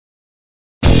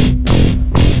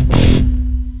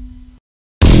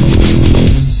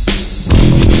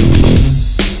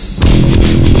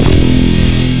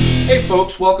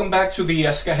folks, welcome back to the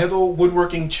Escojedo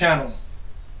Woodworking channel.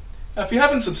 Now, if you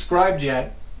haven't subscribed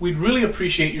yet, we'd really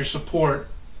appreciate your support.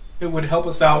 It would help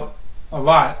us out a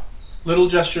lot. Little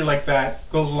gesture like that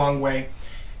goes a long way.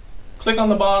 Click on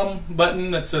the bottom button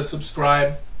that says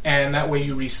subscribe, and that way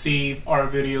you receive our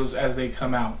videos as they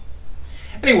come out.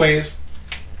 Anyways,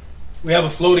 we have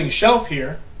a floating shelf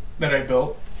here that I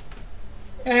built,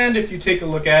 and if you take a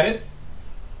look at it,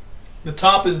 the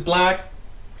top is black.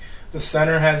 The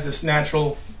center has this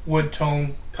natural wood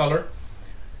tone color,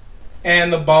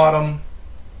 and the bottom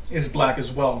is black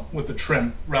as well with the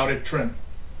trim, routed trim.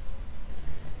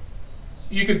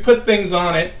 You could put things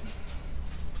on it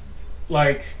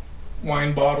like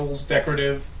wine bottles,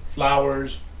 decorative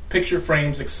flowers, picture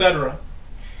frames, etc.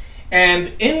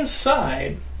 And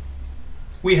inside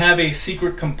we have a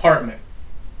secret compartment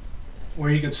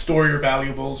where you could store your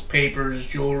valuables, papers,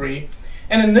 jewelry,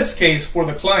 and in this case for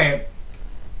the client,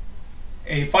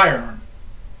 a firearm.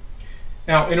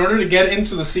 Now, in order to get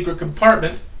into the secret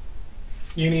compartment,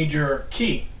 you need your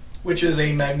key, which is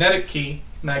a magnetic key,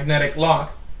 magnetic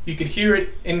lock. You could hear it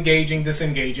engaging,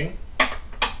 disengaging.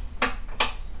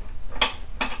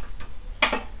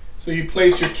 So you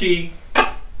place your key,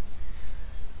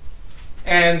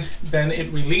 and then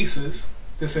it releases,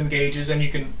 disengages, and you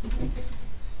can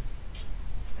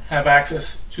have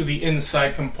access to the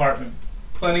inside compartment.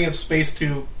 Plenty of space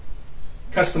to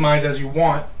customize as you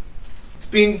want. It's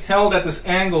being held at this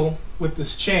angle with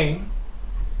this chain,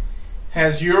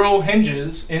 has Euro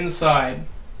hinges inside,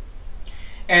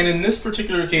 and in this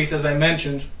particular case, as I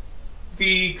mentioned,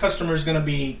 the customer is going to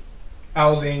be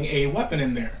housing a weapon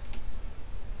in there.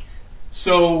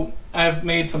 So I've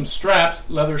made some straps,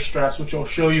 leather straps, which I'll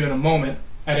show you in a moment.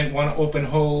 I didn't want to open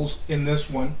holes in this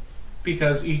one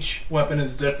because each weapon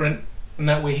is different, and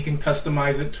that way he can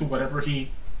customize it to whatever he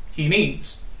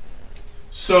needs.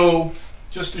 So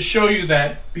just to show you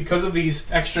that because of these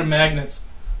extra magnets,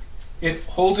 it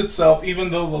holds itself.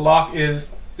 Even though the lock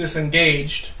is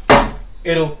disengaged,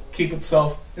 it'll keep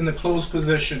itself in the closed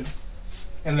position,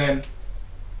 and then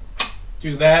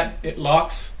do that, it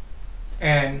locks,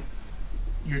 and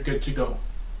you're good to go.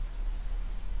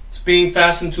 It's being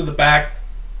fastened to the back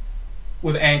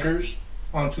with anchors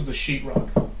onto the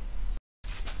sheetrock.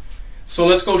 So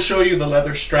let's go show you the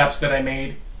leather straps that I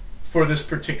made for this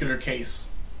particular case.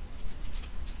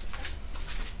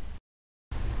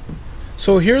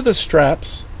 So here are the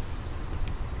straps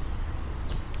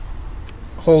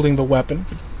holding the weapon,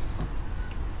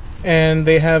 and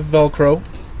they have Velcro.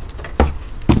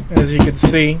 As you can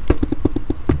see,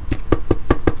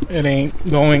 it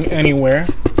ain't going anywhere.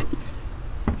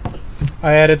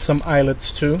 I added some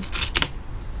eyelets too.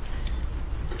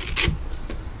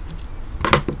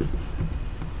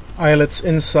 Eyelets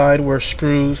inside where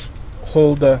screws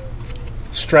hold the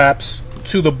straps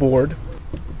to the board.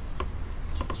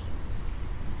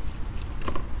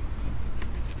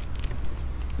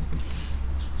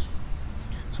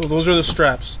 So those are the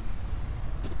straps.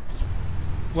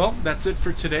 Well, that's it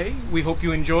for today. We hope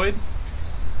you enjoyed.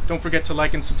 Don't forget to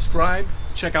like and subscribe.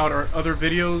 Check out our other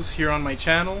videos here on my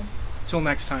channel. Till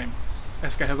next time,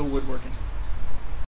 Escojedo Woodworking.